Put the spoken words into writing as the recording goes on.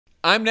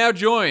I'm now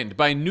joined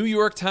by New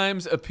York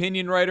Times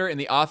opinion writer and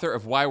the author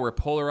of Why We're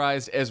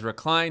Polarized, Ezra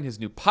Klein. His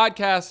new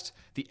podcast,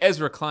 The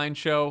Ezra Klein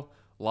Show,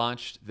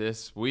 launched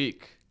this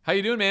week. How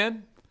you doing,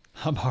 man?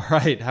 I'm all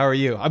right. How are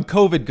you? I'm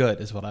COVID good,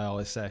 is what I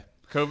always say.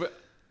 COVID?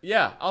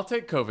 Yeah, I'll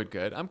take COVID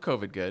good. I'm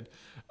COVID good.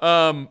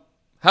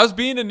 How's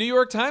being a New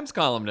York Times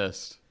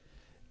columnist?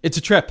 It's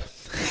a trip.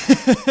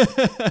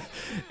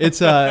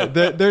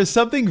 There's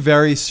something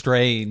very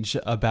strange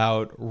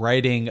about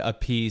writing a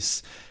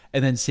piece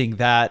and then seeing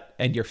that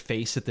and your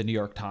face at the New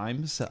York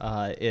Times.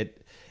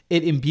 It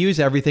imbues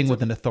everything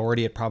with an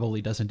authority it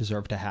probably doesn't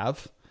deserve to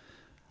have.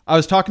 I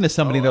was talking to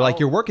somebody, and they're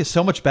like, your work is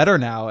so much better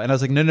now. And I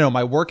was like, no,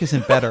 my work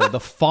isn't better. The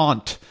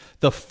font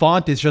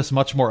is just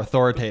much more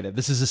authoritative.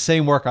 This is the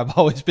same work I've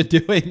always been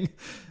doing.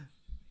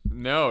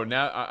 No,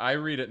 now I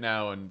read it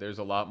now, and there's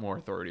a lot more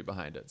authority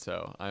behind it.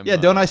 So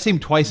don't I seem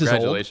twice as old?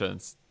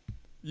 Congratulations.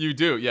 You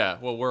do, yeah.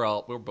 Well,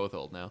 we're both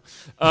old now.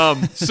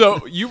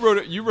 So you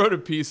wrote a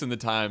piece in the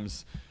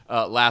Times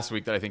last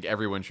week that I think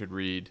everyone should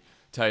read,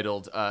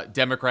 titled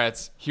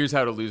 "Democrats: Here's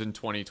How to Lose in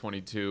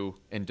 2022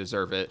 and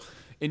Deserve It."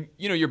 And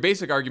your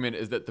basic argument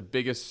is that the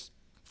biggest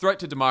threat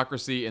to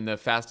democracy and the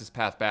fastest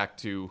path back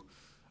to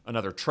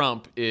another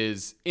Trump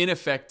is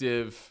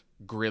ineffective,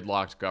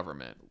 gridlocked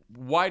government.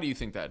 Why do you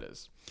think that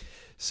is?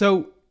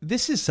 So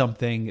this is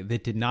something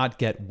that did not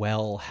get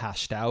well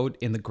hashed out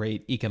in the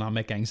great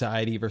economic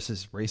anxiety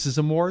versus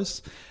racism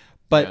wars.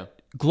 But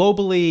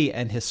globally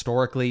and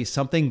historically,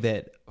 something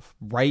that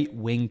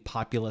right-wing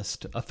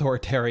populist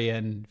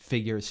authoritarian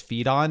figures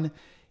feed on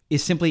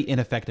is simply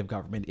ineffective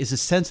government, is a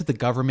sense that the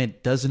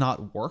government does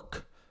not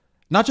work,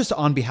 not just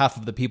on behalf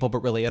of the people,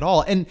 but really at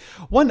all. And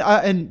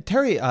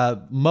Terry,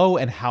 Moe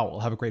and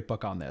Howell have a great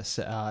book on this.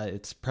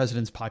 It's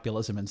President's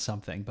Populism and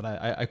Something, but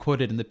I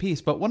quote it in the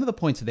piece. But one of the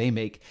points they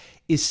make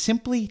is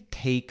simply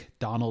take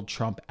Donald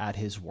Trump at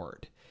his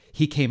word.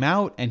 He came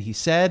out and he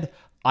said,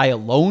 I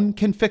alone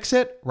can fix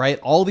it, right?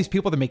 All these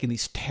people, they're making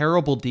these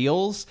terrible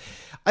deals.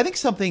 I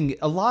think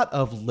a lot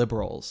of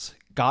liberals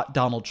got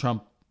Donald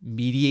Trump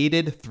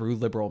mediated through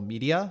liberal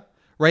media,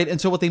 right?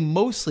 And so what they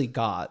mostly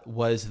got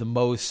was the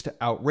most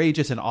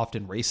outrageous and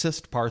often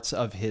racist parts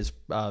of his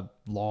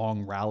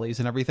long rallies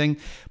and everything.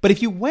 But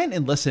if you went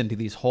and listened to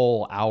these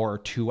whole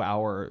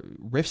 2-hour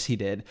riffs he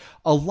did,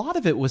 a lot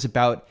of it was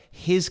about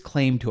his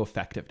claim to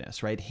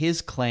effectiveness, right?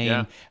 His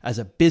claim as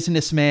a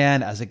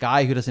businessman, as a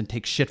guy who doesn't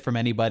take shit from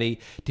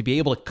anybody, to be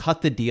able to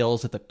cut the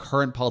deals that the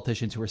current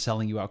politicians who are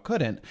selling you out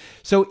couldn't.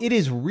 So it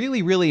is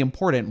really, really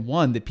important,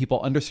 one, that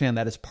people understand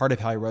that as part of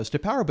how he rose to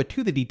power, but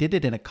two, that he did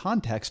it in a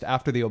context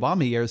after the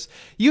Obama years.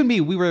 You and me,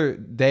 we were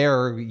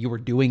there, you were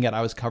doing it,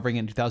 I was covering it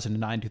in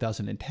 2009,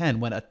 2010,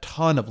 when a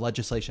ton of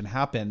legislation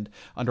happened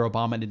under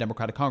Obama and the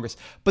Democratic Congress.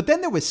 But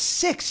then there was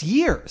 6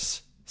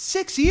 years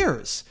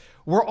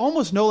where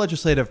almost no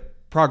legislative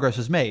progress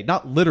was made.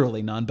 Not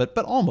literally none, but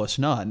almost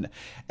none.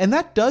 And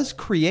that does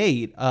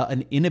create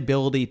an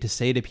inability to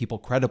say to people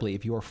credibly,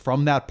 if you are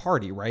from that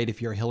party, right?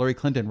 If you're Hillary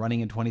Clinton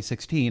running in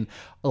 2016,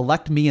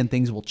 elect me and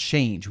things will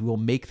change. We will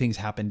make things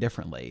happen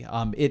differently.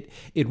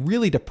 It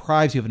really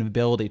deprives you of an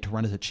ability to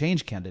run as a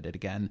change candidate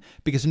again,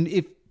 because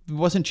if it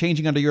wasn't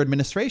changing under your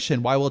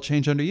administration, why will it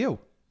change under you?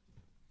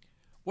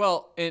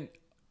 Well, and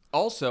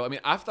also, I mean,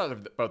 I've thought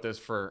about this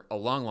for a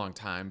long, long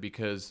time,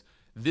 because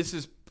this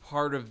is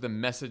part of the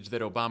message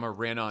that Obama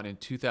ran on in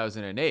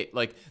 2008.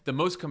 Like, the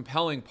most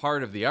compelling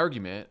part of the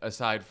argument,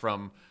 aside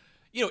from,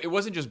 it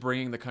wasn't just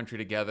bringing the country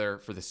together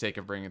for the sake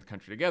of bringing the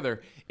country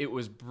together. It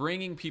was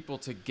bringing people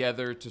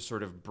together to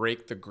sort of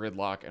break the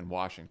gridlock in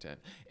Washington.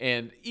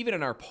 And even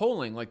in our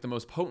polling, like, the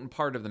most potent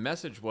part of the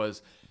message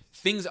was,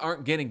 things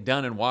aren't getting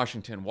done in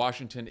Washington.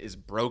 Washington is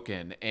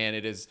broken, and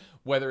it is,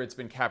 whether it's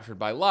been captured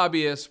by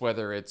lobbyists,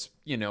 whether it's,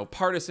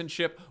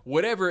 partisanship,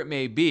 whatever it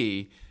may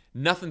be,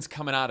 nothing's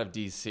coming out of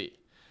D.C.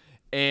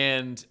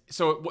 And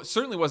so it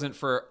certainly wasn't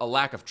for a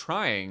lack of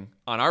trying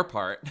on our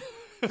part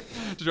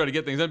to try to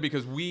get things done,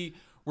 because we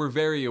were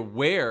very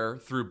aware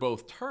through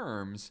both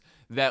terms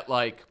that,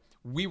 like,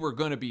 we were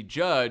going to be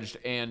judged,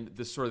 and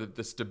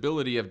the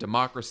stability of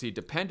democracy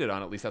depended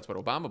on, at least that's what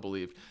Obama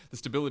believed, the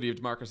stability of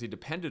democracy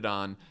depended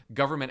on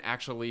government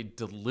actually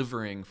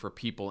delivering for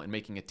people and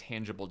making a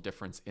tangible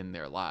difference in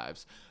their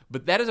lives.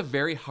 But that is a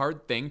very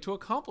hard thing to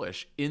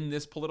accomplish in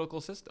this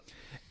political system.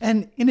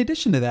 And in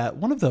addition to that,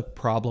 one of the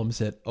problems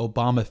that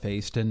Obama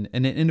faced, and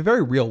in a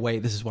very real way,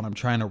 this is what I'm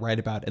trying to write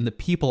about, and the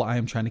people I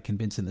am trying to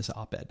convince in this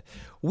op-ed,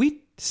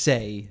 we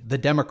say the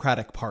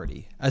Democratic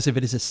Party as if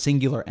it is a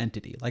singular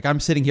entity. Like, I'm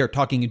sitting here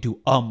talking into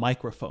a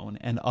microphone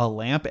and a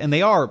lamp, and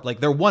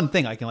they're one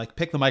thing. I can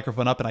pick the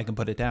microphone up and I can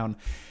put it down.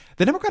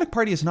 The Democratic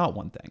Party is not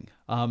one thing,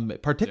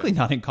 particularly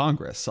not in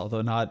Congress,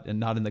 although not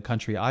in the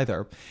country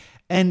either.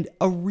 And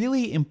a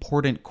really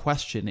important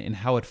question in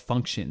how it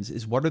functions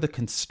is, what are the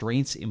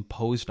constraints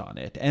imposed on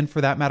it? And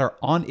for that matter,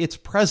 on its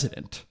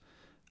president,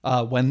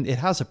 when it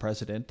has a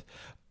president,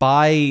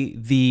 by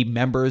the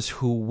members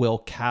who will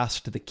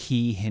cast the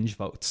key hinge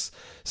votes.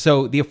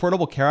 So the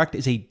Affordable Care Act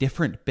is a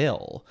different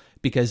bill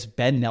because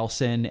Ben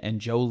Nelson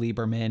and Joe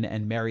Lieberman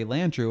and Mary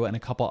Landrieu and a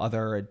couple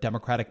other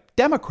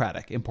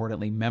Democratic,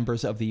 importantly,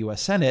 members of the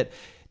U.S. Senate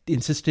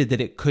insisted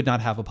that it could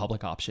not have a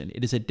public option.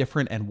 It is a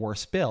different and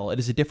worse bill. It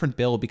is a different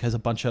bill because a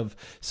bunch of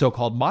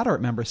so-called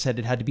moderate members said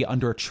it had to be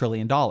under $1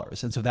 trillion.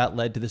 And so that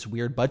led to this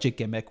weird budget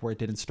gimmick where it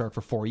didn't start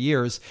for 4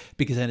 years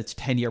because then its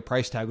 10-year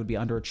price tag would be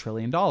under $1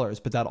 trillion.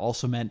 But that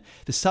also meant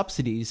the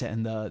subsidies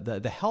and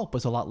the help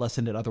was a lot less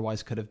than it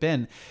otherwise could have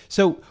been.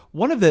 So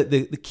one of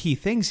the key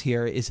things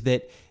here is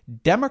that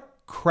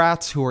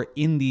Democrats who are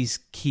in these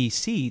key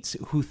seats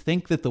who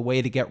think that the way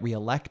to get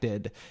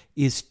reelected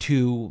is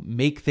to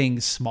make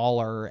things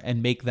smaller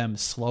and make them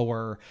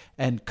slower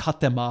and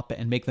cut them up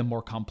and make them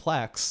more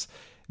complex,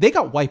 they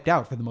got wiped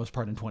out for the most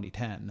part in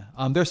 2010.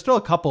 There's still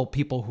a couple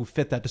people who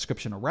fit that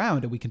description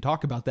around, and we can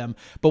talk about them.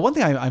 But one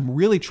thing I'm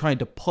really trying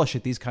to push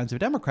at these kinds of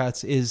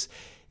Democrats is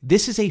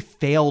this is a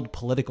failed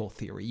political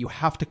theory. You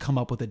have to come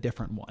up with a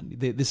different one.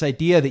 This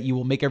idea that you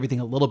will make everything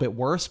a little bit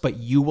worse, but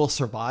you will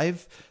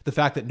survive the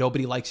fact that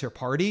nobody likes your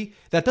party,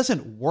 that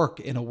doesn't work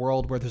in a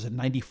world where there's a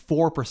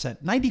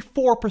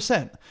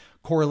 94%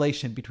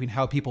 correlation between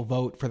how people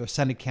vote for their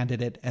Senate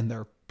candidate and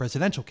their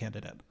presidential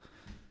candidate.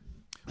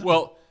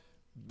 Well,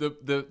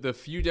 the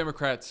few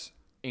Democrats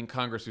in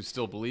Congress who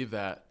still believe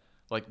that,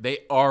 like,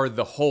 they are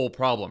the whole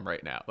problem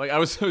right now. Like, I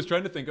was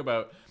trying to think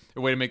about a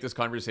way to make this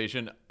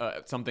conversation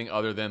something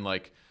other than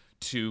like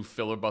two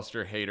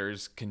filibuster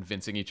haters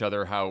convincing each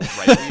other how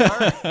right we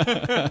are.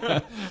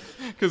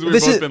 Because we've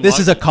both been this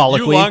is a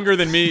colloquy. You longer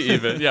than me,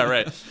 even. Yeah,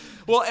 right.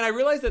 Well, and I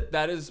realize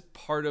that is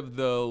part of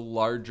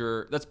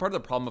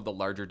the problem of the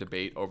larger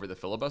debate over the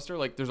filibuster.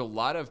 Like, there's a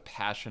lot of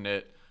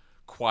passionate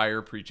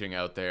choir preaching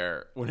out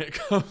there when it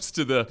comes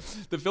to the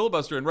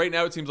filibuster. And right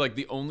now it seems like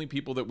the only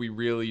people that we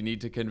really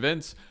need to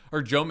convince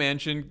are Joe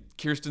Manchin,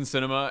 Kyrsten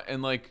Sinema,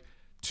 and like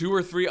 2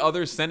 or 3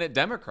 other Senate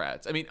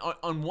Democrats. I mean,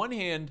 on one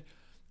hand,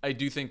 I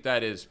do think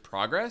that is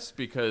progress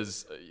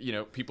because,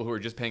 people who are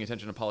just paying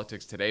attention to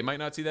politics today might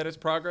not see that as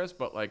progress.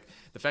 But like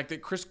the fact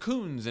that Chris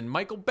Coons and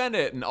Michael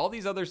Bennet and all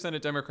these other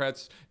Senate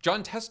Democrats,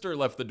 John Tester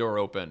left the door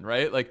open,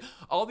 right? Like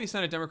all these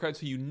Senate Democrats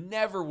who you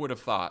never would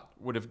have thought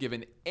would have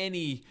given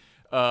any,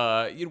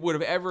 would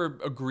have ever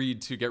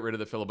agreed to get rid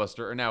of the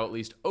filibuster are now at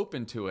least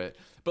open to it.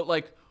 But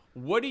like,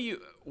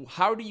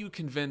 how do you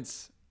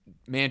convince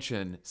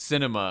Manchin,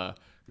 Sinema,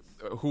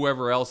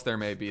 whoever else there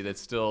may be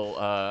that's still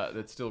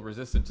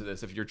resistant to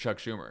this if you're Chuck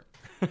Schumer?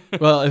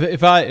 Well,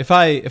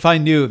 if I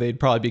knew, they'd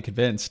probably be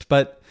convinced.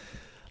 But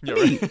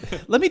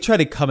let me try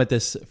to come at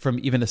this from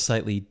even a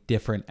slightly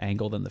different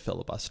angle than the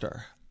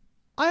filibuster.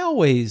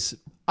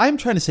 I'm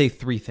trying to say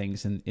 3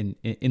 things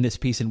in this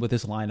piece and with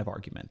this line of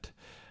argument.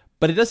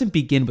 But it doesn't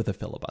begin with a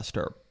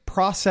filibuster.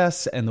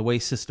 Process and the way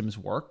systems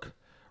work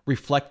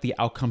reflect the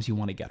outcomes you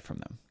want to get from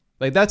them.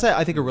 Like that's,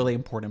 I think, a really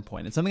important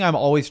point. And something I'm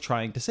always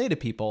trying to say to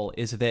people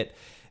is that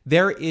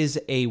there is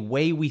a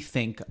way we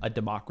think a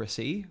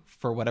democracy,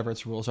 for whatever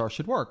its rules are,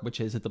 should work,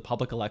 which is that the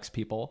public elects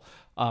people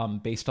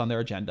based on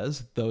their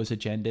agendas. Those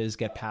agendas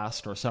get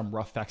passed, or some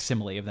rough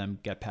facsimile of them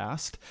get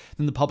passed.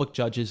 Then the public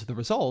judges the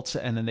results,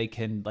 and then they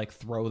can like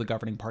throw the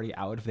governing party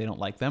out if they don't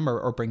like them,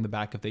 or bring them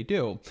back if they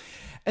do.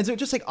 And so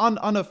just like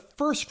on a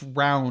first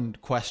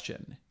round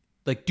question,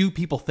 like, do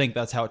people think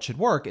that's how it should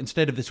work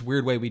instead of this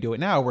weird way we do it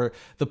now where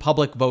the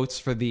public votes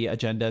for the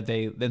agenda,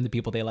 then the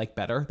people they like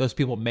better. Those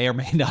people may or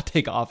may not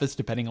take office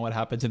depending on what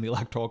happens in the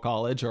Electoral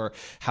College or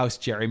House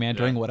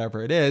gerrymandering,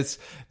 whatever it is.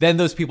 Then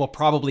those people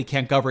probably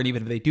can't govern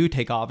even if they do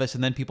take office,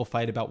 and then people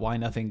fight about why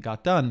nothing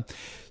got done.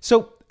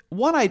 So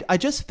one, I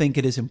just think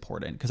it is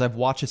important because I've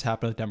watched this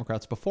happen with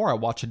Democrats before. I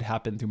watched it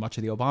happen through much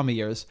of the Obama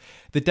years.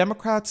 The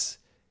Democrats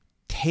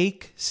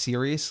take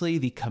seriously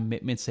the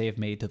commitments they have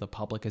made to the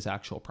public as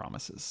actual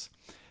promises.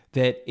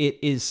 That it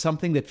is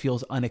something that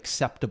feels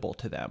unacceptable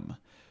to them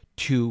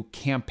to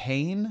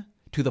campaign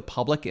to the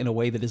public in a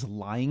way that is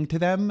lying to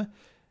them,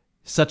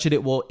 such that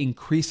it will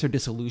increase their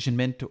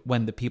disillusionment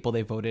when the people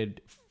they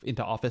voted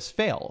into office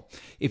fail.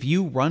 If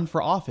you run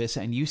for office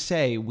and you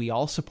say, we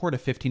all support a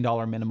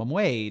 $15 minimum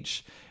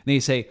wage, and then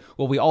you say,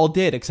 well, we all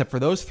did except for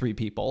those 3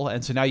 people,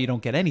 and so now you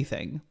don't get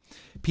anything,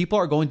 people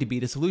are going to be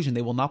disillusioned.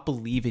 They will not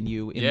believe in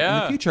you in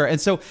the future. And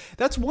so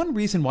that's one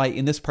reason why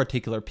in this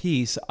particular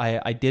piece,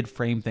 I did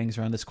frame things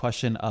around this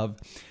question of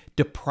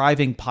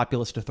depriving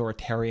populist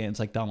authoritarians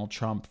like Donald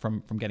Trump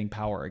from getting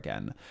power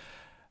again.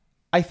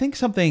 I think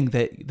something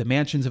that the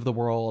Manchins of the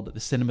world, the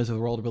Cinemas of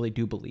the world really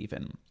do believe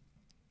in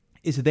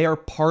is they are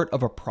part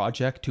of a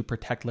project to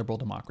protect liberal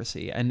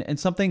democracy. And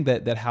something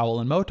that Howell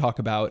and Mo talk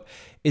about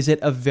is that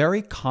a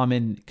very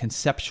common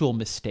conceptual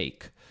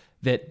mistake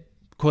that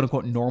quote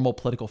unquote normal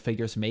political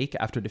figures make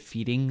after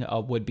defeating a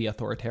would-be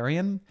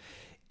authoritarian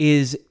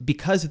is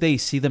because they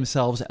see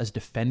themselves as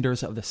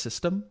defenders of the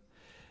system,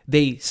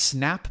 they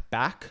snap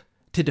back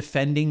to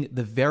defending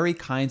the very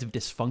kinds of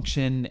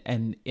dysfunction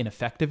and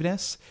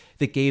ineffectiveness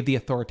that gave the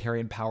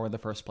authoritarian power in the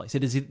first place.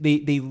 It is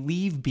they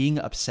leave being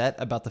upset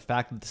about the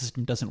fact that the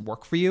system doesn't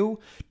work for you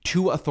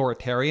to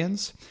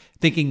authoritarians,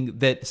 thinking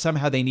that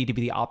somehow they need to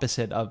be the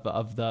opposite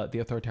of the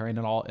authoritarian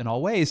in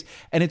all ways.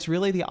 And it's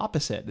really the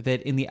opposite,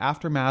 that in the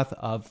aftermath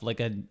of like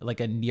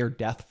a near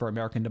death for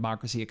American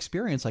democracy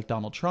experience like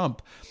Donald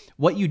Trump,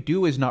 what you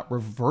do is not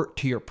revert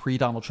to your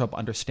pre-Donald Trump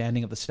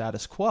understanding of the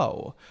status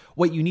quo.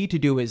 What you need to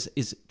do is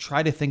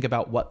try to think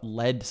about what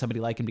led somebody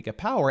like him to get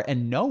power,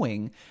 and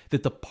knowing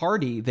that the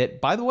party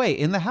that, by the way,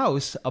 in the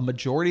House, a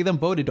majority of them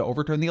voted to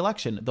overturn the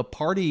election, the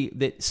party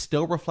that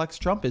still reflects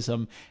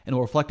Trumpism and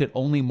will reflect it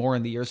only more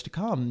in the years to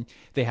come,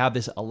 they have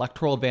this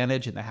electoral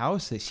advantage in the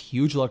House, this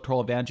huge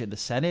electoral advantage in the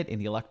Senate, in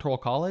the Electoral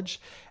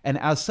College. And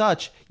as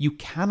such, you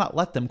cannot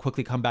let them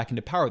quickly come back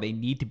into power. They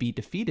need to be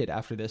defeated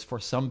after this for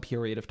some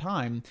period of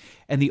time.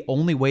 And the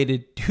only way to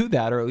do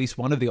that, or at least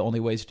one of the only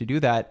ways to do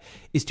that,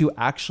 is to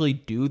actually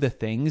do the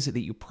things that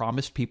you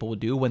promised people would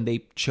do when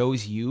they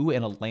chose you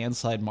in a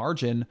landslide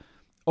margin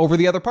over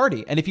the other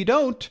party. And if you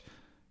don't,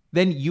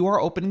 then you are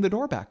opening the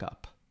door back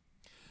up.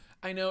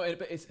 I know,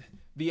 but it's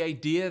the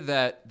idea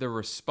that the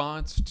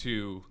response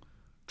to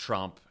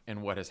Trump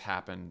and what has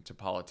happened to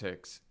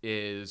politics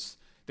is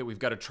that we've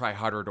got to try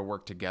harder to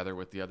work together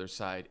with the other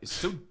side is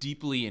so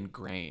deeply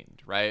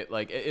ingrained, right?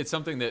 Like, it's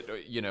something that,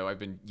 I've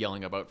been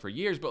yelling about for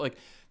years, but like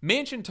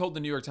Manchin told the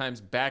New York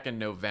Times back in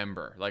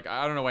November, like,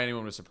 I don't know why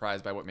anyone was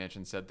surprised by what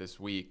Manchin said this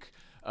week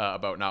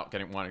about not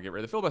wanting to get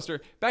rid of the filibuster.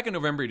 Back in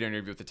November, he did an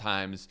interview with the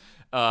Times,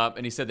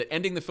 and he said that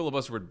ending the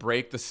filibuster would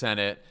break the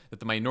Senate, that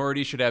the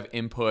minority should have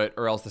input,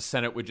 or else the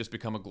Senate would just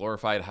become a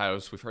glorified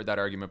House. We've heard that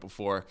argument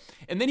before.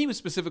 And then he was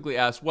specifically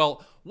asked,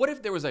 well, what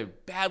if there was a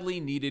badly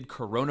needed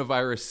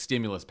coronavirus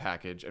stimulus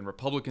package and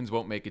Republicans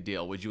won't make a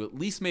deal? Would you at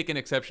least make an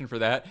exception for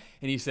that?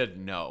 And he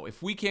said, no.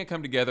 If we can't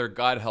come together,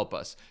 God help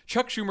us.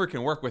 Chuck Schumer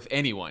can work with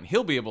anyone.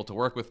 He'll be able to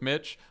work with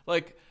Mitch.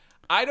 Like,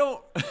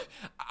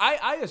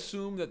 I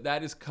assume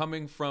that is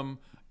coming from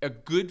a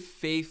good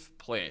faith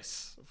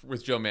place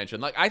with Joe Manchin.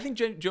 Like, I think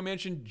Joe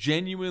Manchin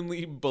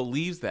genuinely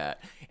believes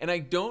that. And I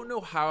don't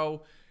know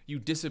how you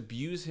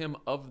disabuse him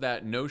of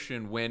that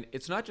notion when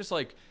it's not just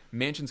like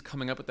Manchin's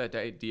coming up with that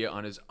idea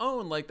on his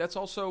own. Like, that's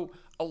also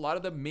a lot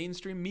of the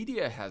mainstream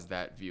media has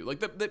that view. Like,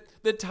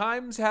 the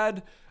Times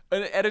had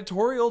an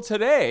editorial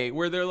today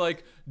where they're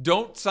like,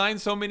 don't sign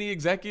so many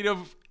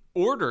executive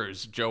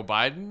orders, Joe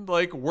Biden,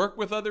 like, work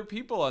with other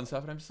people on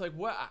stuff. And I'm just like,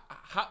 what?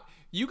 How?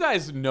 You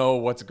guys know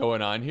what's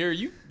going on here.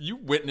 You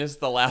witnessed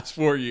the last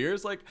 4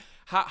 years. Like,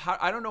 how?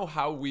 I don't know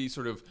how we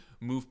sort of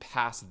move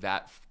past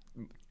that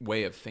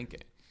way of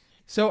thinking.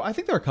 So I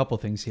think there are a couple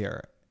things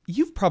here.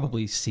 You've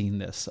probably seen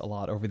this a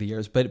lot over the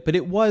years, but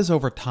it was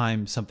over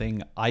time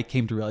something I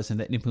came to realize,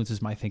 and that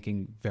influences my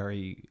thinking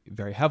very,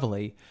 very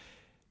heavily.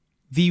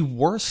 The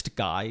worst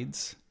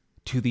guides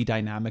to the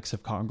dynamics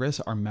of Congress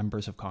are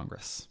members of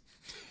Congress.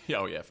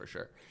 Oh, yeah, for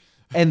sure.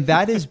 And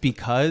that is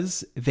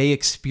because they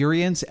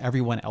experience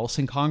everyone else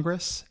in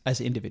Congress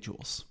as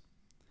individuals.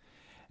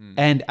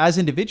 And as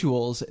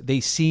individuals, they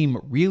seem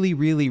really,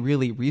 really,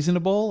 really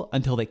reasonable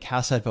until they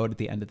cast that vote at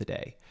the end of the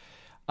day.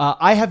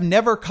 I have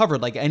never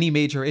covered like any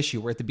major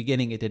issue where at the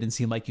beginning it didn't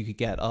seem like you could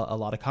get a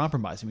lot of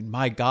compromise. I mean,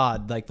 my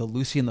God, like the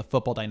Lucy and the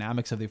football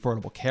dynamics of the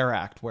Affordable Care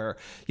Act, where,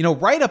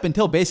 right up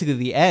until basically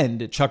the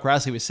end, Chuck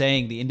Grassley was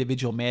saying the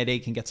individual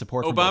mandate can get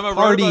support from both parties.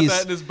 Obama wrote about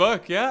that in his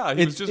book. Yeah,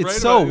 he was just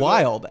it's so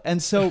wild.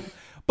 And so,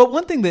 but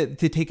one thing that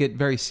to take it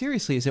very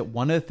seriously is that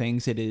one of the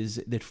things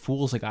that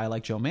fools a guy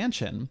like Joe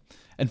Manchin,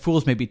 and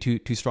fools may be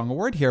too strong a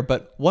word here,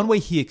 but one way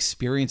he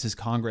experiences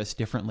Congress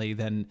differently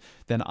than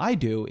I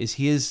do is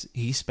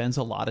he spends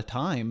a lot of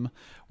time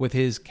with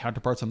his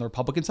counterparts on the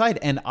Republican side.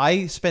 And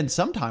I spend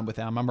some time with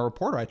them. I'm a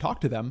reporter. I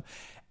talk to them.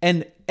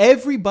 And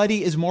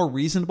everybody is more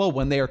reasonable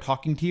when they are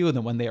talking to you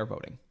than when they are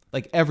voting.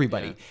 Like,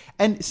 everybody. Yeah.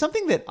 And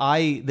something that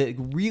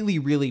really,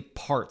 really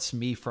parts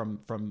me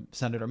from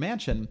Senator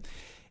Manchin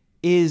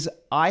is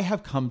I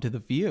have come to the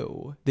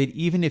view that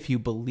even if you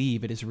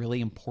believe it is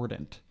really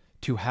important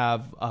to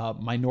have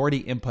minority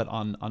input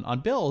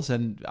on bills,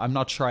 and I'm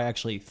not sure I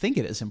actually think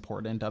it is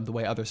important. The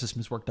way other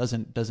systems work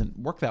doesn't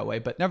work that way,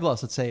 but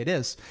nevertheless, let's say it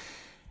is.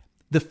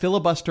 The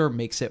filibuster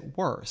makes it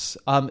worse.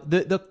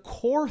 The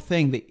core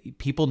thing that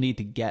people need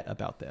to get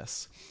about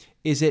this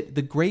is that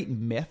the great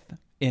myth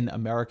in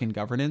American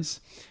governance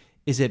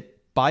is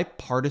that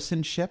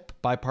bipartisan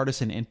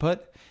input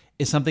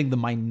is something the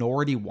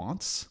minority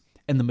wants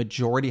and the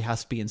majority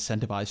has to be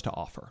incentivized to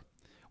offer,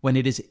 when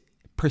it is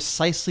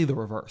precisely the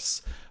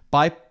reverse.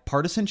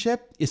 Bipartisanship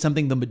is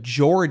something the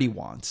majority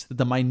wants, that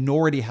the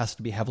minority has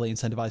to be heavily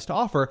incentivized to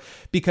offer,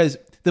 because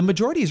the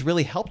majority is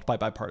really helped by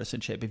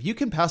bipartisanship. If you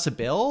can pass a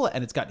bill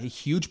and it's got a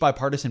huge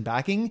bipartisan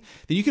backing,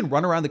 then you can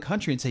run around the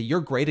country and say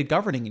you're great at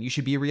governing and you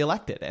should be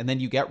reelected. And then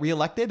you get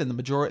reelected and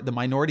the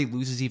minority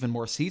loses even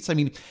more seats. I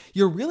mean,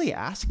 you're really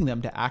asking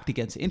them to act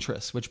against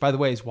interests, which, by the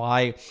way, is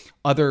why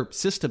other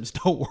systems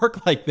don't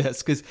work like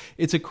this, because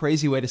it's a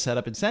crazy way to set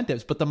up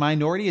incentives. But the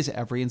minority has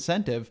every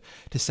incentive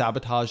to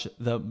sabotage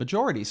the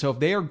majority. So if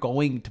they are they're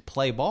going to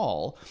play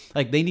ball,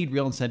 like they need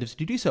real incentives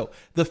to do so.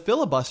 The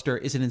filibuster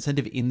is an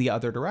incentive in the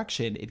other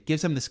direction. It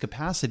gives them this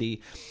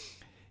capacity.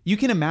 You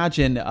can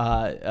imagine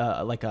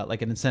like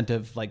an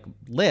incentive like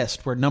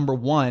list where number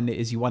one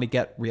is you want to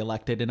get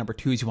reelected and number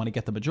two is you want to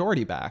get the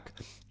majority back.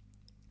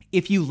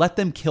 If you let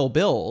them kill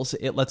bills,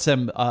 it lets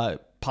them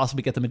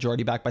possibly get the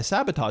majority back by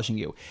sabotaging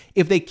you.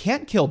 If they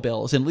can't kill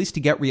bills, and at least to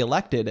get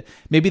reelected,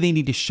 maybe they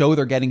need to show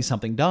they're getting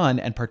something done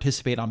and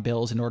participate on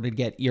bills in order to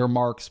get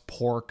earmarks,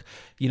 pork,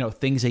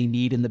 things they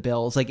need in the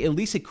bills. Like at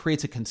least it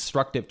creates a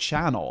constructive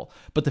channel.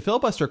 But the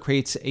filibuster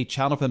creates a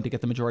channel for them to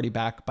get the majority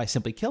back by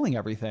simply killing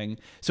everything.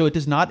 So it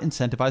does not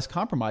incentivize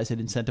compromise. It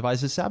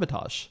incentivizes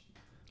sabotage.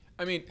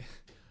 I mean,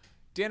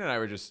 Dan and I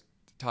were just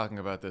talking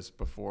about this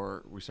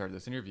before we started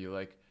this interview.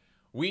 Like,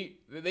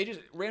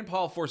 Rand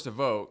Paul forced a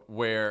vote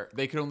where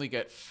they could only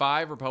get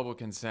 5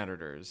 Republican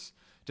senators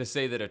to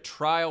say that a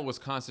trial was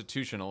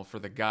constitutional for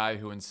the guy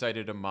who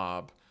incited a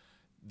mob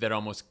that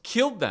almost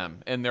killed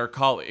them and their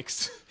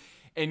colleagues.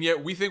 And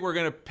yet we think we're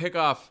going to pick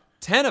off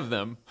 10 of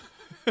them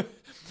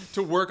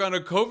to work on a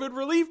COVID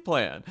relief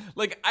plan.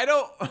 Like, I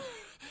don't...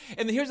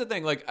 And here's the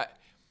thing, like...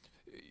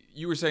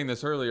 You were saying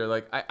this earlier,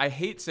 like, I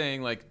hate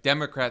saying, like,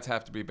 Democrats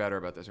have to be better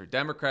about this or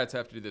Democrats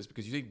have to do this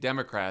because you think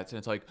Democrats, and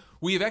it's like,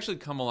 we've actually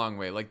come a long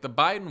way. Like, the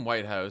Biden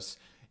White House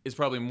is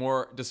probably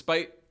more,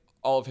 despite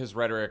all of his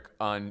rhetoric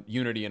on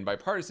unity and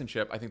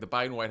bipartisanship, I think the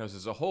Biden White House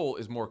as a whole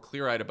is more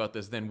clear-eyed about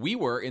this than we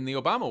were in the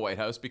Obama White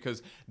House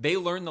because they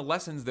learned the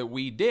lessons that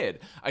we did.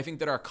 I think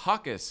that our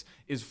caucus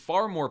is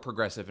far more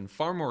progressive and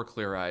far more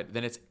clear-eyed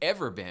than it's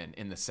ever been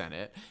in the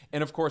Senate.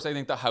 And of course, I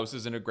think the House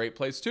is in a great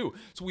place too.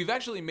 So we've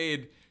actually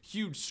made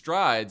huge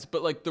strides,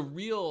 but like the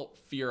real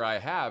fear I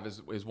have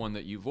is one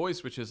that you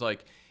voiced, which is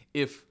like,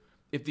 if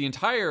the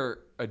entire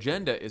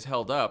agenda is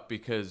held up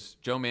because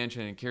Joe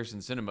Manchin and Kyrsten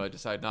Sinema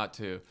decide not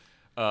to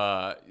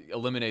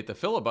eliminate the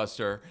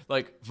filibuster,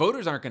 like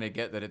voters aren't going to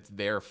get that it's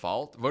their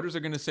fault. Voters are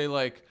going to say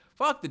like,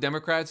 fuck, the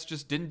Democrats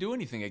just didn't do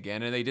anything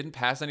again and they didn't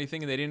pass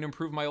anything and they didn't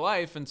improve my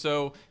life. And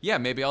so, yeah,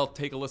 maybe I'll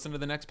take a listen to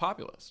the next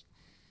populist.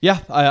 Yeah,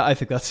 I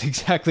think that's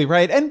exactly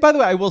right. And by the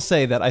way, I will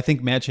say that I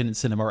think Manchin and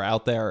Sinema are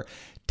out there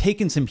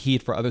taking some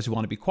heat for others who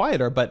want to be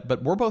quieter,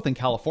 but we're both in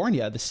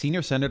California. The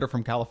senior senator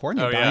from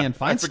California, Dianne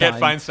Feinstein, I forget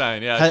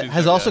Feinstein,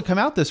 has also come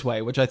out this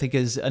way, which I think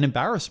is an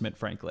embarrassment,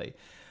 frankly.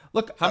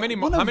 Look, how many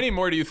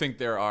more do you think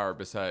there are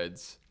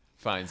besides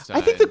Feinstein?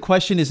 I think the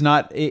question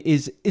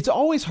it's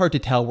always hard to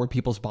tell where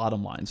people's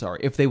bottom lines are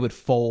if they would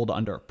fold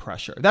under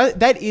pressure.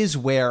 That is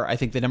where I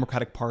think the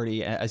Democratic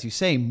Party, as you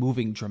say,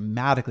 moving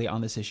dramatically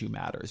on this issue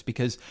matters,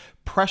 because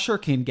pressure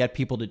can get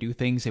people to do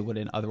things they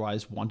wouldn't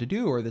otherwise want to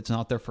do, or that's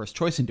not their first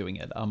choice in doing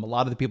it. A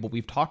lot of the people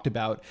we've talked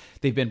about,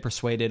 they've been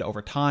persuaded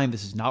over time.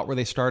 This is not where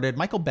they started.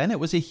 Michael Bennet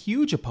was a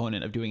huge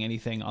opponent of doing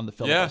anything on the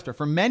filibuster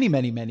for many,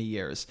 many, many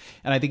years,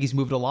 and I think he's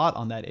moved a lot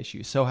on that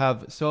issue. So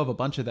have a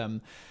bunch of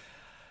them.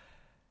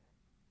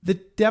 The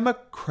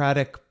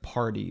Democratic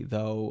Party,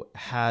 though,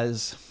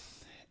 has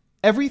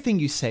everything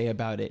you say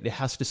about it. It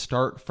has to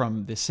start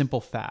from the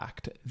simple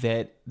fact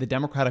that the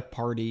Democratic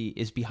Party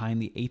is behind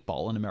the 8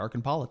 ball in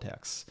American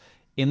politics.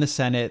 In the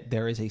Senate,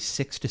 there is a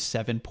 6 to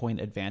 7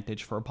 point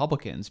advantage for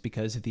Republicans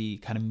because the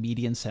kind of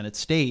median Senate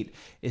state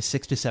is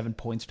 6 to 7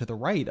 points to the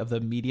right of the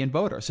median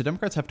voter. So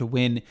Democrats have to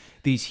win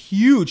these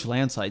huge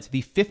landslides.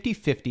 The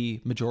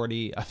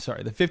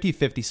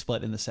 50-50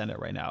 split in the Senate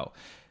right now.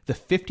 The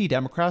 50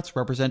 Democrats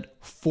represent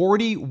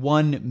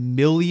 41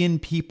 million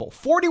people,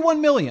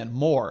 41 million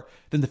more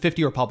than the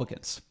 50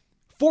 Republicans.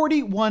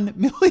 41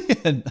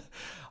 million.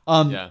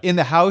 In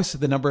the House,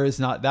 the number is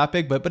not that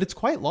big, but it's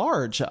quite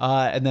large.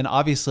 And then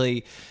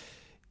obviously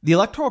the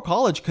Electoral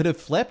College could have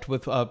flipped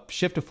with a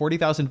shift of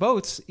 40,000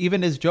 votes,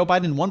 even as Joe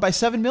Biden won by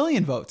 7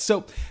 million votes.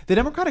 So the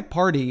Democratic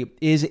Party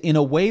is, in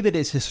a way that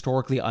is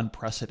historically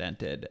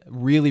unprecedented,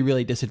 really,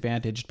 really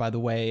disadvantaged by the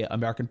way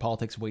American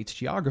politics weights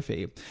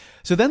geography.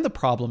 So then the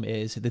problem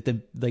is that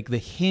the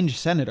hinge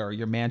senator,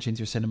 your Manchins,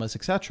 your Sinemas,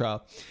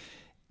 etc.,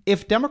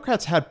 if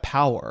Democrats had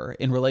power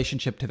in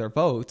relationship to their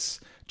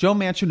votes, Joe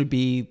Manchin would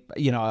be,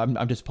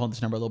 I'm just pulling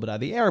this number a little bit out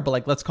of the air, but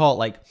like, let's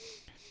call it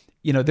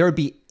there would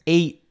be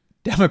 8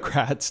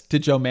 Democrats to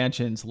Joe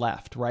Manchin's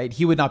left, right?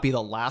 He would not be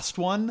the last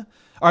one.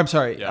 Or I'm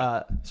sorry.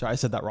 Sorry, I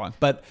said that wrong.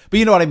 But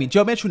you know what I mean?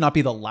 Joe Manchin would not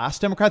be the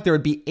last Democrat. There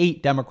would be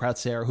 8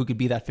 Democrats there who could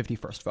be that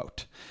 51st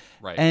vote.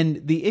 Right.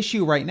 And the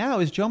issue right now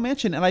is Joe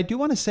Manchin, and I do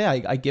want to say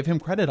I give him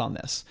credit on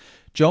this.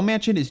 Joe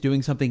Manchin is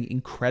doing something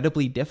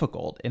incredibly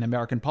difficult in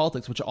American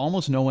politics, which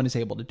almost no one is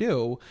able to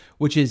do,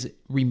 which is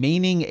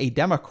remaining a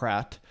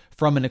Democrat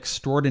from an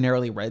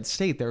extraordinarily red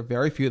state. There are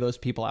very few of those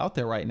people out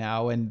there right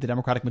now, and the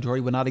Democratic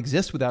majority would not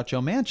exist without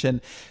Joe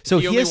Manchin. So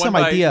he has some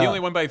idea. He only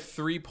won by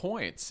 3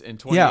 points in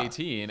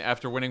 2018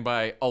 after winning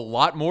by a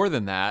lot more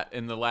than that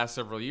in the last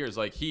several years.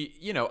 Like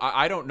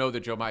I don't know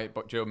that Joe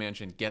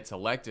Manchin gets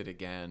elected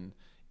again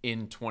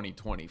in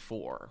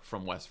 2024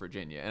 from West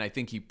Virginia, and I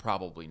think he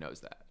probably knows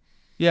that.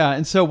 Yeah,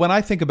 and so when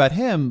I think about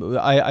him,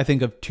 I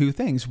think of 2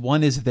 things.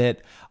 One is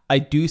that I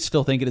do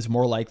still think it is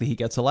more likely he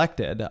gets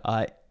elected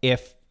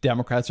if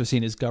Democrats are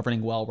seen as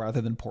governing well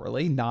rather than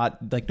poorly.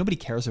 Not like nobody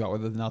cares about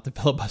whether or not the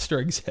filibuster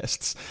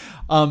exists.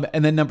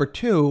 And then number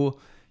two,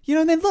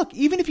 and then look,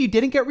 even if you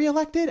didn't get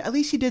reelected, at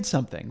least you did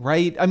something,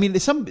 right? I mean,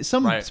 some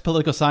Right.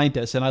 political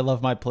scientists, and I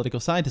love my political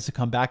scientists, to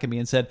come back at me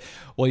and said,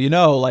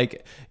 well,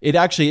 like it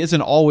actually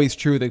isn't always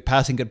true that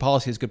passing good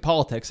policy is good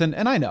politics. And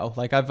I know,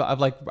 like I've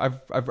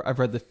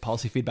read the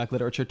policy feedback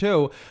literature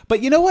too.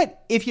 But you know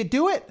what? If you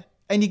do it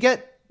and you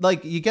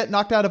get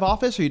knocked out of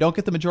office or you don't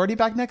get the majority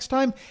back next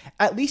time,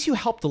 at least you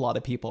helped a lot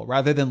of people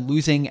rather than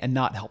losing and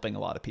not helping a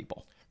lot of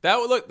people. That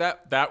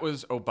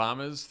was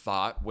Obama's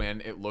thought when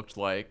it looked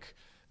like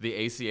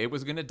the ACA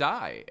was going to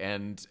die,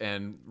 and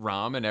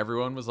Rahm and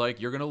everyone was like,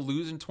 you're going to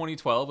lose in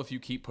 2012 if you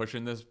keep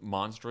pushing this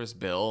monstrous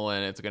bill,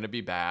 and it's going to be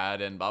bad,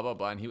 and blah blah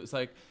blah. And he was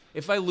like,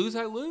 if I lose,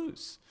 I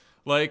lose.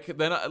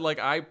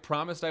 I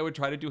promised I would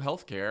try to do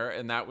healthcare,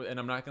 and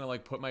I'm not going to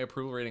like put my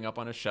approval rating up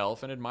on a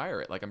shelf and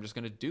admire it. Like, I'm just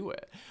going to do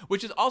it,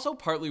 which is also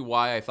partly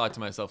why I thought to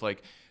myself,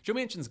 like, Joe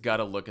Manchin's got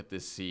to look at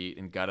this seat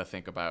and got to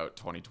think about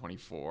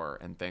 2024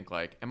 and think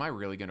like, am I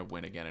really going to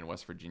win again in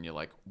West Virginia?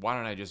 Like, why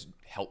don't I just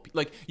help?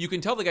 Like, you can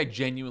tell the guy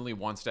genuinely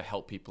wants to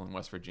help people in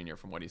West Virginia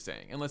from what he's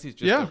saying, unless he's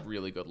just a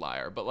really good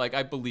liar. But like,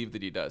 I believe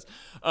that he does.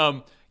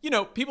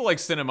 People like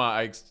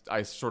Sinema,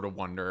 I sort of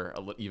wonder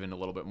even a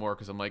little bit more,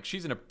 because I'm like,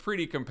 she's in a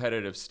pretty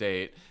competitive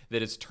state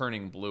that is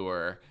turning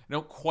bluer. I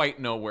don't quite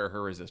know where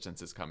her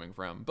resistance is coming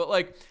from. But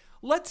like,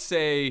 let's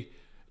say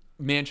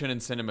Manchin and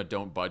Sinema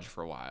don't budge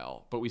for a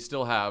while, but we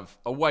still have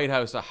a White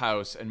House, a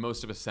House, and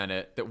most of a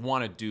Senate that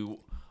want to do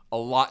a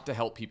lot to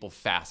help people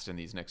fast in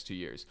these next 2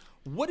 years.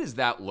 What does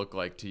that look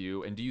like to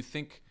you? And do you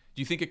think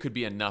it could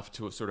be enough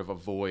to sort of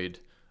avoid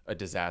a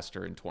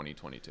disaster in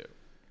 2022?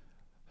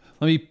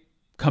 Let me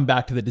come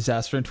back to the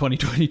disaster in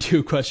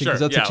 2022 question,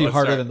 because that's actually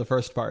harder than the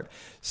first part.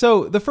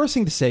 So the first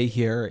thing to say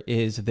here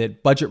is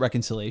that budget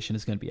reconciliation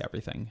is going to be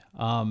everything.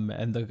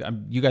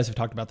 You guys have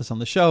talked about this on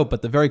the show,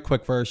 but the very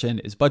quick version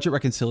is budget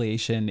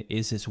reconciliation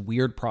is this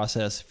weird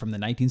process from the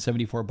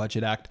 1974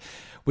 Budget Act,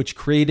 which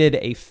created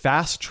a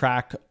fast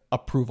track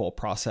approval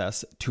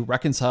process to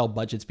reconcile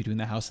budgets between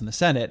the House and the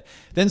Senate.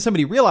 Then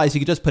somebody realized you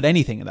could just put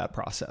anything in that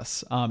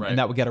process, and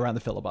that would get around the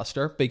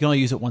filibuster, but you can only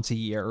use it once a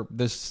year.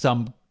 There's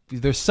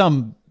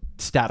some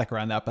static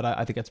around that, but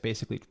I think that's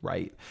basically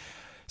right.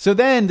 So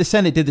then the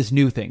Senate did this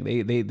new thing.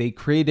 They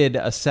created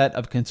a set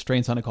of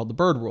constraints on it called the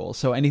Byrd Rule.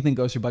 So anything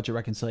goes through budget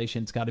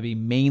reconciliation, it's got to be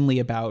mainly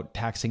about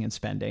taxing and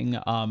spending,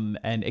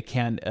 and it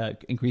can't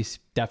increase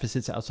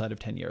deficits outside of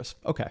 10 years.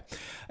 Okay.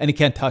 And it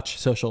can't touch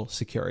Social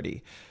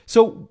Security.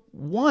 So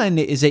one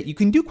is that you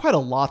can do quite a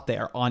lot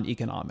there on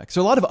economics.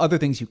 There are a lot of other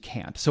things you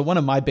can't. So one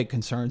of my big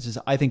concerns is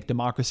I think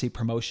democracy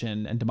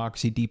promotion and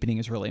democracy deepening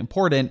is really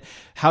important.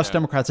 House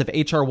Democrats have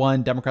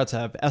HR1, Democrats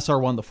have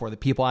SR1, the For the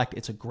People Act.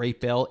 It's a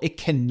great bill. It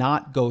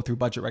cannot go through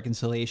budget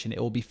reconciliation. It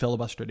will be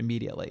filibustered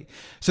immediately.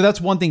 So that's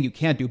one thing you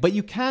can't do. But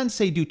you can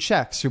say do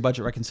checks through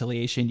budget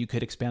reconciliation. You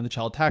could expand the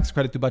child tax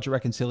credit through budget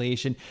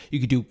reconciliation. You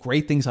could do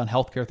great things on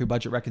healthcare through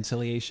budget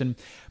reconciliation.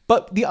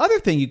 But the other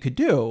thing you could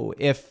do,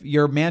 if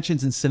your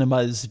Manchins and Cinemas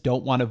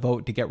don't want to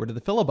vote to get rid of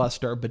the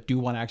filibuster, but do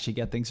want to actually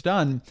get things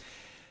done,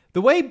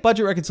 the way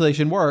budget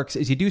reconciliation works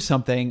is you do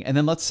something, and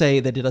then let's say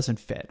that it doesn't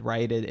fit,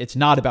 right? It's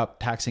not about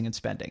taxing and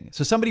spending.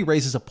 So somebody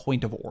raises a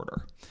point of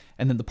order,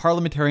 and then the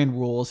parliamentarian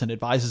rules and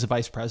advises the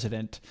vice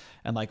president,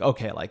 and like,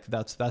 okay, like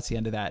that's the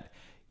end of that.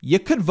 You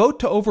could vote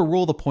to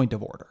overrule the point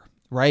of order.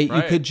 Right?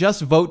 You could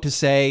just vote to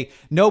say,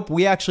 nope,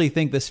 we actually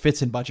think this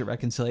fits in budget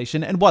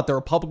reconciliation. And what the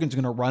Republicans are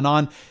going to run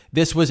on,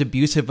 this was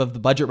abusive of the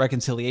budget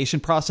reconciliation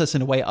process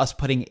in a way, us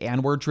putting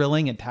ANWR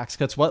drilling and tax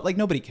cuts, like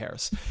nobody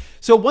cares.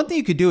 So one thing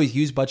you could do is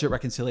use budget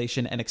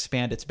reconciliation and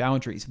expand its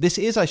boundaries. This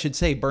is, I should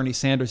say, Bernie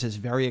Sanders'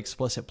 very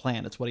explicit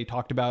plan. It's what he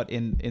talked about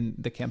in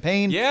the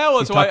campaign. Yeah, well,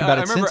 he's talked about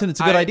it since, and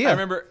it's a good idea.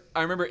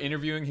 I remember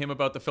interviewing him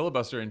about the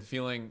filibuster and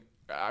feeling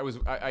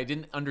I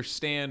didn't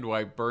understand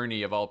why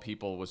Bernie, of all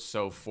people, was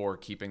so for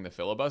keeping the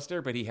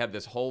filibuster, but he had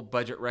this whole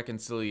budget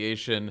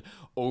reconciliation,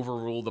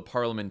 overrule the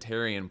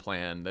parliamentarian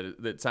plan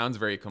that sounds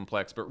very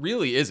complex, but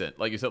really isn't.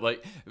 Like you said,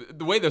 like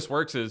the way this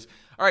works is,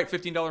 all right,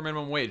 $15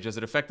 minimum wage, does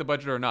it affect the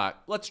budget or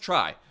not? Let's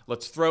try.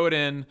 Let's throw it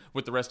in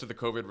with the rest of the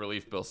COVID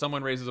relief bill.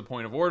 Someone raises a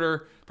point of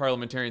order,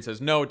 parliamentarian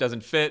says, no, it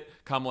doesn't fit.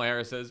 Kamala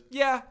Harris says,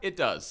 yeah, it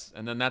does.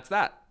 And then that's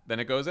that.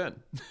 Then it goes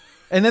in.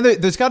 And then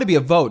there's got to be a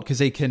vote because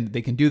they can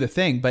do the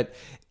thing. But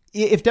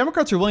if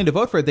Democrats are willing to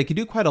vote for it, they could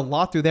do quite a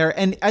lot through there.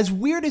 And as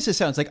weird as it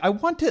sounds, like I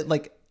want to,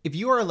 like, if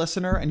you are a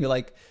listener and you're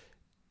like,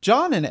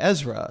 Jon and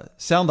Ezra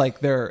sound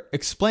like they're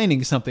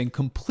explaining something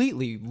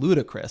completely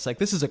ludicrous. Like,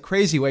 this is a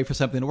crazy way for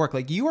something to work.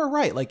 Like, you are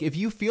right. Like, if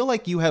you feel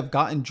like you have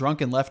gotten drunk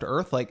and left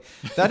Earth, like,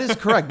 that is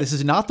correct. This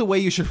is not the way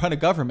you should run a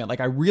government. Like,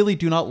 I really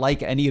do not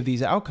like any of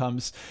these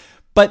outcomes.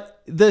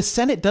 But the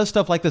Senate does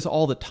stuff like this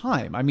all the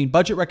time. I mean,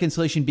 budget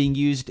reconciliation being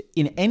used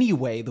in any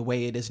way the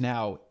way it is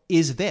now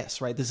is this,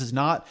 right? This is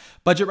not,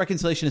 budget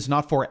reconciliation is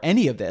not for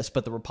any of this,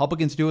 but the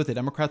Republicans do it, the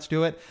Democrats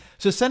do it.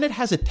 So Senate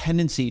has a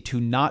tendency to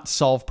not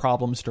solve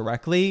problems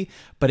directly,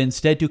 but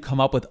instead to come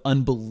up with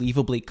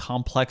unbelievably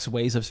complex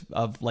ways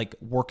of like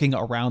working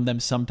around them,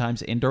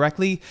 sometimes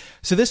indirectly.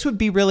 So this would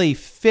be really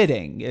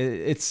fitting.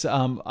 It's,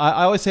 I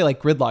always say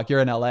like gridlock,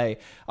 you're in LA. I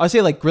always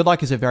say like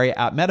gridlock is a very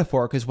apt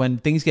metaphor, because when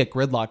things get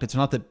gridlocked, it's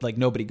not that like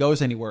nobody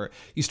goes anywhere.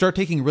 You start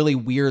taking really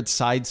weird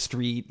side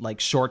street like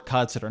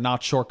shortcuts that are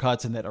not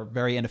shortcuts and that are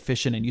very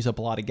inefficient and use up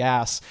a lot of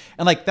gas.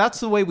 And like that's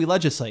the way we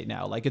legislate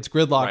now. Like it's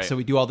gridlocked, right. So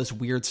we do all this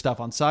weird stuff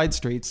on side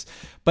streets,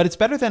 but it's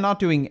better than not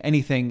doing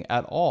anything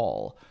at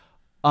all.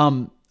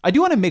 I do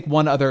want to make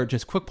one other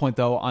just quick point,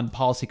 though, on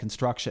policy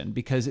construction,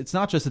 because it's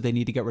not just that they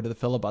need to get rid of the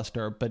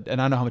filibuster, and I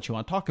don't know how much you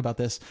want to talk about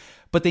this,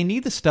 but they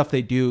need the stuff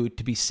they do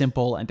to be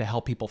simple and to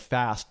help people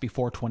fast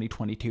before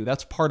 2022.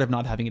 That's part of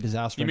not having a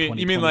disaster in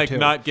 2022. You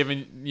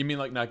mean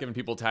like not giving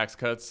people tax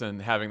cuts and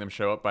having them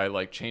show up by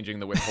like changing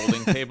the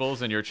withholding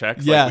tables in your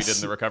checks yes. like we did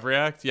in the Recovery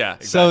Act? Yeah,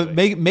 exactly. So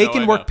make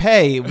and work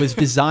pay was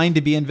designed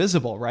to be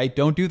invisible, right?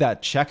 Don't do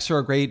that. Checks are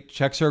a great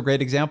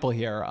example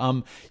here.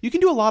 You can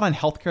do a lot on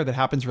healthcare that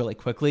happens really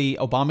quickly.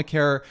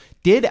 Obamacare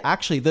did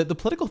actually, the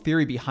political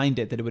theory behind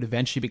it that it would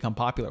eventually become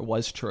popular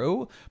was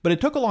true, but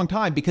it took a long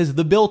time because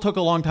the bill took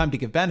a long time to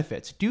give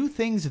benefits. Do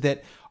things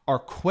that are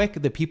quick,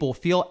 that people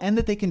feel, and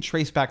that they can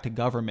trace back to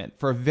government.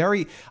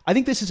 I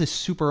think this is a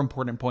super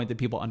important point that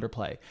people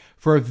underplay.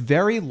 For a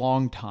very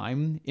long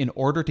time, in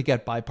order to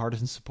get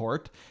bipartisan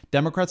support,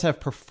 Democrats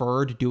have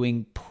preferred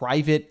doing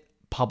private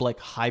public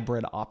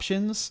hybrid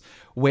options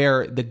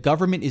where the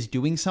government is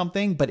doing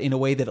something, but in a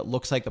way that it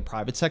looks like the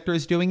private sector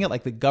is doing it.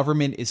 Like the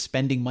government is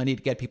spending money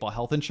to get people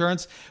health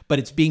insurance, but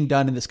it's being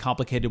done in this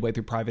complicated way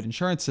through private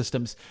insurance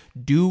systems.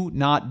 Do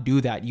not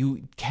do that.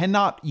 You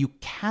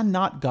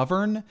cannot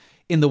govern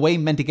in the way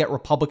meant to get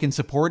Republican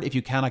support if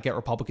you cannot get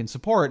Republican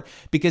support,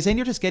 because then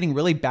you're just getting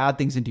really bad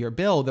things into your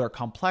bill that are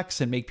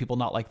complex and make people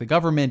not like the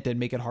government and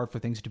make it hard for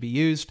things to be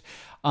used.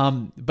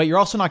 But you're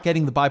also not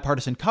getting the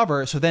bipartisan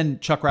cover. So then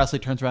Chuck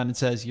Grassley turns around and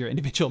says your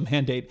individual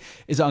mandate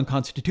is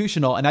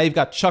unconstitutional. And now you've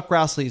got Chuck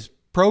Grassley's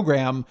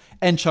program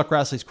and Chuck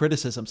Grassley's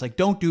criticisms. Like,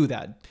 don't do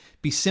that.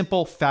 Be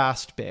simple,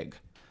 fast, big.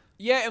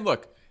 Yeah, and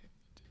look,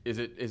 is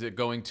it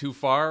going too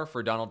far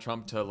for Donald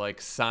Trump to like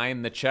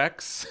sign the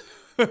checks?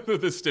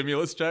 The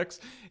stimulus checks?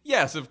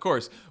 Yes, of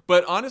course.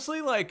 But honestly,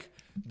 like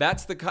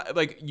that's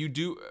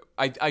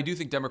I do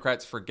think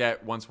Democrats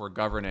forget once we're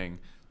governing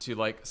to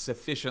like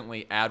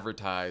sufficiently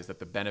advertise that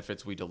the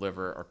benefits we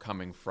deliver are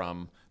coming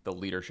from the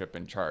leadership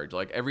in charge.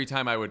 Like every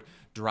time I would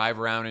drive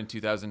around in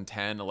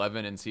 2010,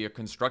 11 and see a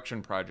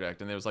construction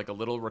project and there was like a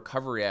little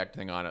Recovery Act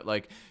thing on it,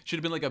 like should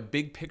have been like a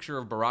big picture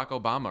of Barack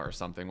Obama or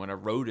something when a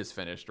road is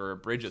finished or a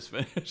bridge is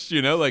finished,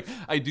 you know? Like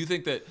I do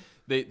think that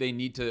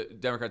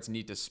Democrats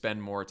need to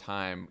spend more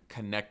time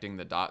connecting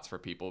the dots for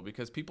people,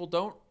 because people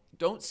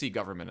don't see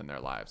government in their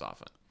lives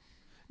often.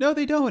 No,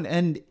 they don't.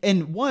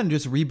 And one,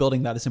 just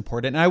rebuilding that is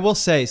important. And I will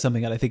say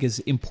something that I think is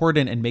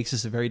important and makes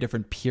this a very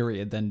different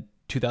period than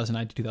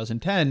 2009 to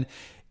 2010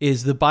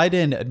 is the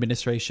Biden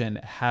administration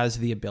has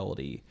the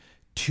ability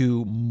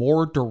to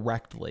more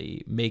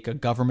directly make a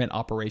government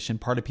operation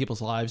part of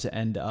people's lives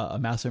and a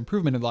massive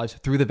improvement in their lives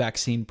through the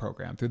vaccine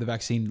program, through the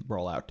vaccine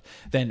rollout,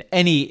 than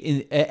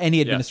any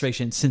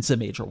administration yes. since a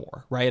major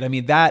war, right? I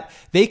mean, that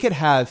they could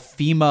have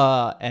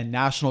FEMA and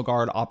National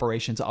Guard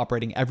operations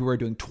operating everywhere,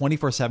 doing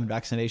 24/7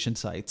 vaccination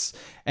sites.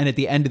 And at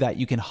the end of that,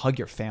 you can hug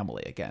your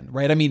family again,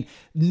 right? I mean,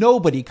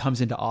 nobody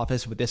comes into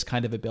office with this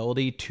kind of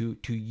ability to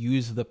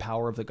use the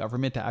power of the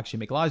government to actually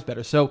make lives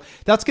better. So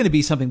that's going to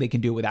be something they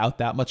can do without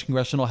that much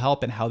congressional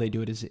help. And how they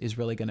do it is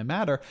really going to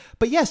matter.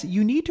 But yes,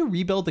 you need to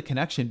rebuild the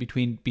connection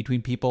between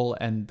people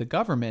and the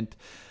government.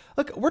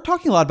 Look, we're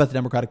talking a lot about the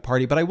Democratic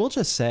Party, but I will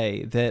just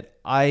say that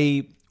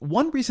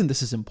one reason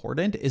this is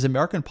important is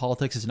American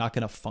politics is not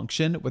going to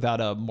function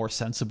without a more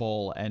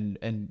sensible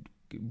and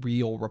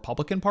real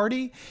Republican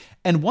Party.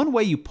 And one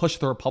way you push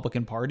the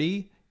Republican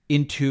Party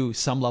into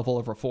some level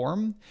of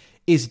reform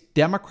is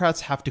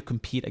Democrats have to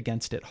compete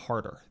against it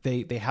harder.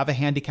 They have a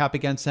handicap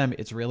against them.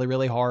 It's really,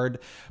 really hard,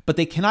 but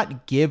they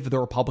cannot give the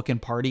Republican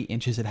Party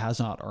inches it has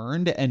not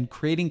earned, and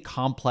creating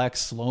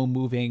complex,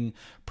 slow-moving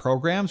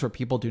programs where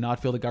people do not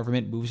feel the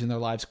government moves in their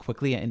lives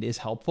quickly and is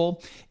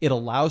helpful. It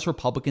allows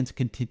Republicans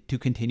to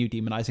continue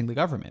demonizing the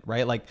government,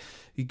 right? Like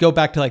you go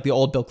back to like the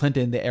old Bill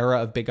Clinton, the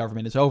era of big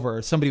government is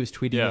over. Somebody was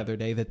tweeting the other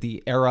day that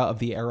the era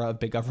of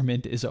big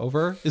government is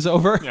over.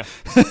 Yeah.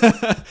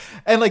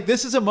 And like,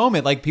 this is a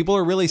moment, like people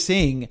are really seeing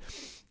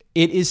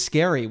it is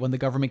scary when the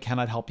government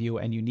cannot help you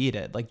and you need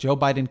it. Like Joe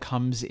Biden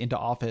comes into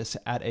office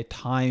at a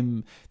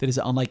time that is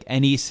unlike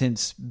any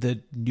since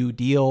the New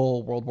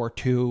Deal, World War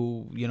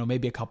II,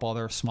 maybe a couple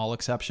other small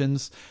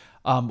exceptions,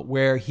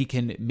 where he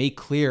can make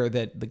clear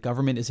that the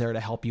government is there to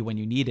help you when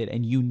you need it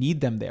and you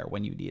need them there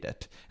when you need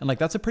it. And like,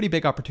 that's a pretty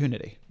big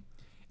opportunity.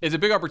 It's a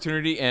big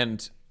opportunity.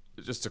 And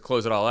just to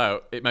close it all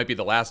out, it might be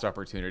the last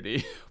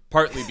opportunity,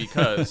 partly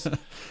because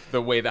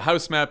the way the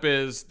House map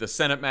is, the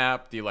Senate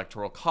map, the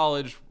Electoral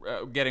College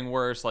getting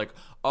worse, like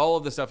all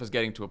of the stuff is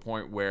getting to a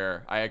point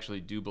where I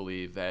actually do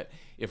believe that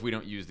if we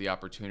don't use the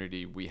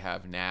opportunity we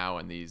have now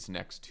in these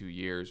next 2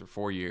 years or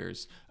 4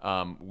 years,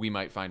 we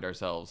might find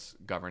ourselves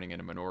governing in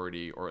a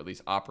minority, or at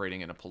least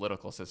operating in a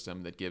political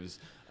system that gives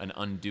an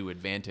undue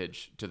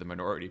advantage to the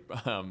minority,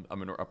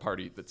 a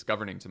party that's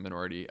governing to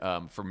minority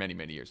for many,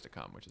 many years to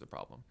come, which is a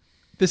problem.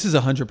 This is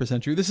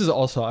 100% true. This is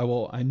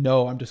also, I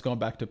know I'm just going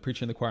back to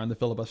preaching the choir on the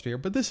filibuster here,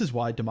 but this is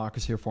why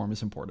democracy reform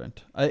is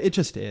important. It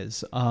just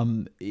is.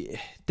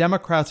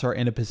 Democrats are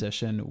in a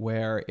position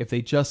where if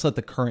they just let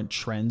the current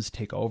trends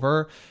take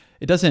over,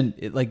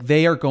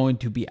 they are going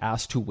to be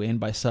asked to win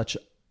by such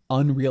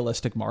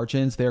unrealistic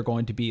margins. They're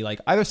going to be like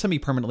either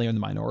semi-permanently in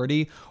the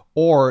minority,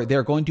 or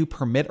they're going to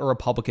permit a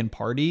Republican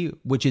Party,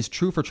 which is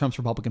true for Trump's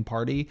Republican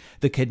Party,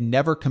 that could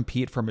never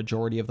compete for a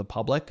majority of the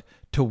public,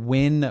 to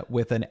win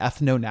with an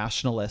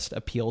ethno-nationalist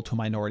appeal to a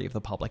minority of the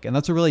public. And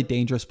that's a really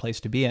dangerous place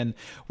to be in.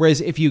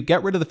 Whereas if you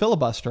get rid of the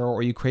filibuster,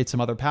 or you create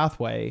some other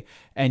pathway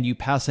and you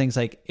pass things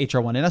like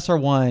HR1 and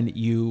SR1,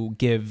 you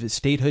give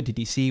statehood to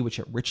DC, which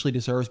it richly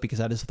deserves because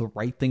that is the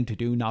right thing to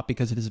do, not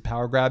because it is a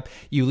power grab.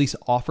 You at least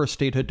offer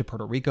statehood to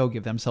Puerto Rico,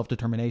 give them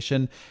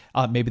self-determination.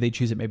 Maybe they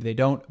choose it, maybe they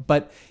don't.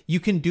 But you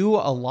can do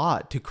a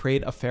lot to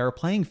create a fair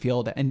playing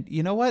field. And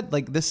you know what?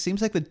 Like, this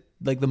seems like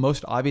the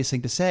most obvious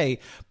thing to say,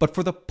 but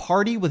for the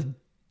party with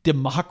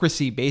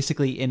democracy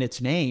basically in its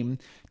name,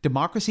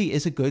 democracy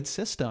is a good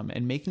system,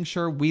 and making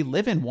sure we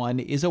live in one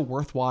is a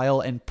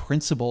worthwhile and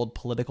principled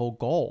political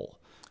goal.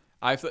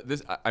 I've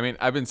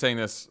been saying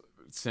this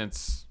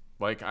since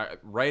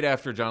right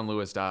after John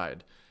Lewis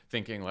died,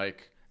 thinking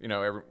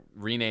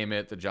rename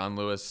it the John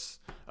Lewis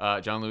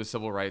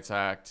Civil Rights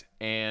Act,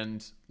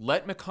 and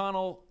let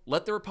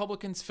the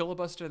Republicans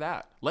filibuster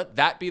that. Let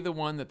that be the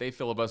one that they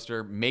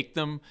filibuster, make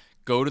them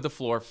go to the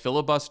floor,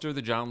 filibuster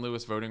the John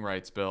Lewis voting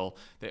rights bill,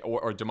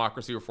 or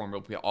democracy reform.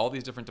 We'll put all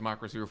these different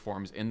democracy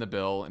reforms in the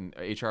bill, and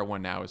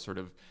HR1 now is sort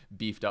of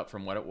beefed up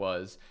from what it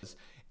was,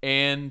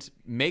 and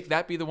make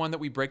that be the one that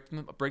we break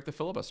the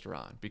filibuster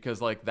on,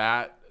 because like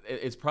that,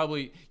 it's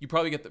probably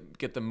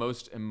get the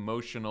most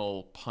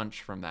emotional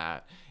punch from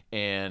that.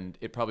 And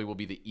it probably will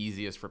be the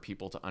easiest for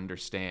people to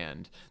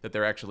understand that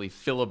they're actually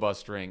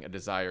filibustering a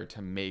desire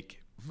to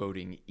make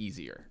voting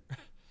easier.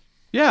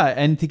 Yeah,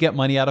 and to get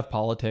money out of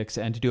politics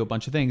and to do a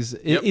bunch of things.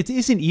 Yep. It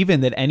isn't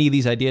even that any of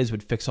these ideas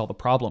would fix all the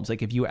problems.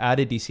 Like if you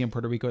added DC and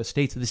Puerto Rico as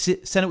states, the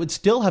Senate would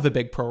still have a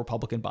big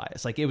pro-Republican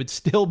bias. Like it would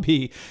still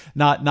be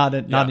not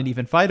an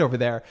even fight over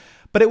there,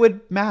 but it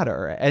would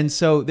matter. And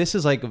so this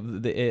is like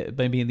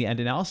maybe in the end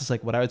analysis,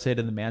 like what I would say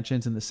to the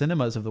Manchins and the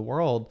Cinemas of the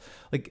world,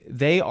 like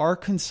they are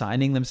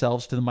consigning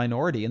themselves to the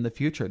minority in the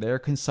future. They're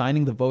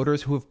consigning the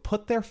voters who have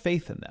put their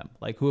faith in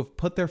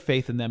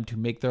them, to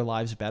make their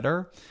lives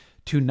better,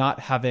 to not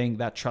having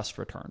that trust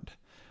returned.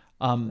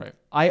 Right.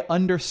 I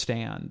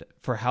understand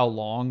for how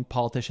long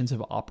politicians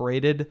have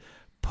operated,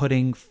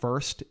 putting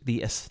first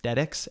the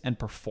aesthetics and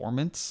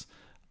performance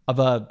of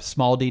a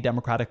small d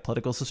democratic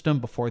political system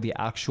before the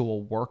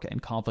actual work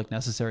and conflict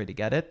necessary to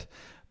get it.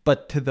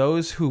 But to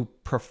those who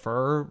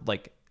prefer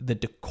like the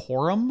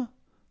decorum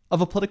of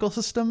a political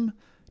system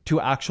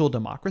to actual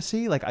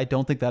democracy, like I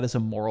don't think that is a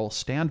moral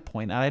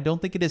standpoint. And I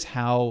don't think it is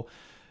how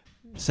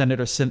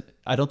Senator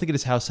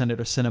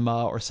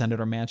Sinema or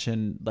Senator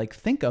Manchin like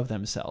think of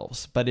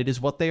themselves, but it is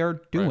what they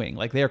are doing. Right.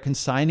 Like they are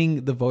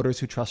consigning the voters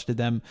who trusted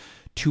them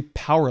to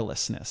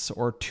powerlessness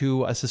or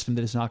to a system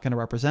that is not going to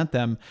represent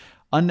them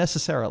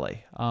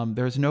unnecessarily.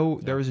 There is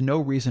no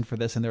reason for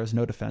this, and there is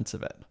no defense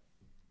of it.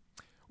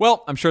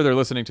 Well, I'm sure they're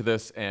listening to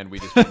this, and we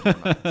just changed our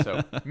mind.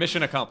 So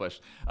mission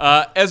accomplished.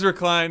 Ezra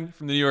Klein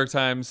from the New York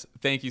Times,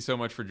 thank you so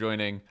much for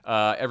joining.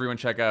 Everyone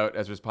check out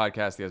Ezra's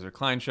podcast, The Ezra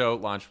Klein Show,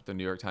 launched with the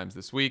New York Times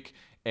this week,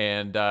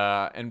 and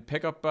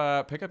pick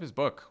up his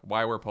book,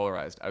 Why We're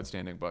Polarized.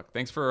 Outstanding book.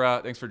 Thanks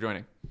for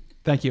joining.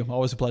 Thank you.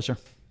 Always a pleasure.